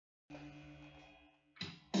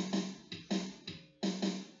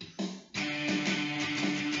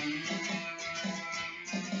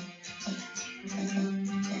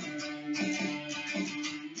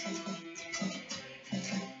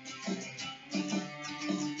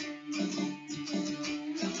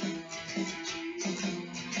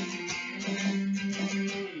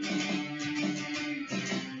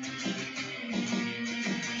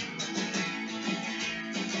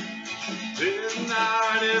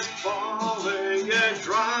is falling,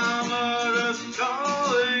 Andromeda's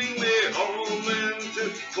calling me home into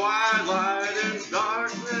twilight and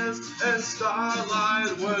darkness and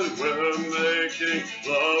starlight. When we're making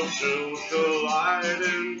love, she'll collide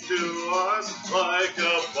into us like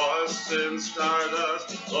a bus in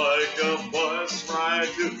stardust, like a bus ride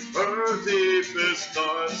to her deepest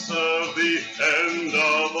thoughts of the end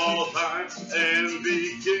of all time and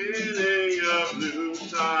beginning of new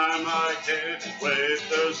time. I can't wait,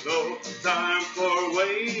 there's no time for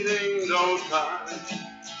waiting, no time.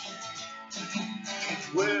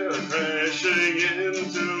 We're crashing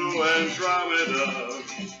into Andromeda,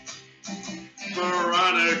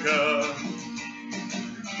 Veronica,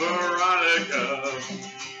 Veronica,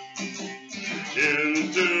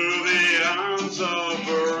 into the arms of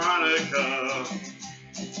Veronica,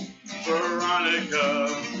 Veronica,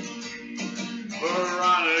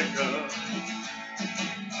 Veronica.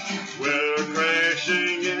 We're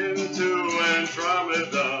crashing into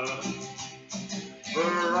Andromeda,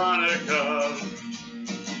 Veronica,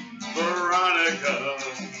 Veronica,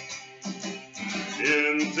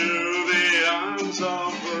 into the arms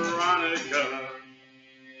of Veronica,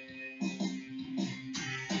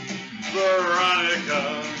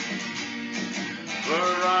 Veronica.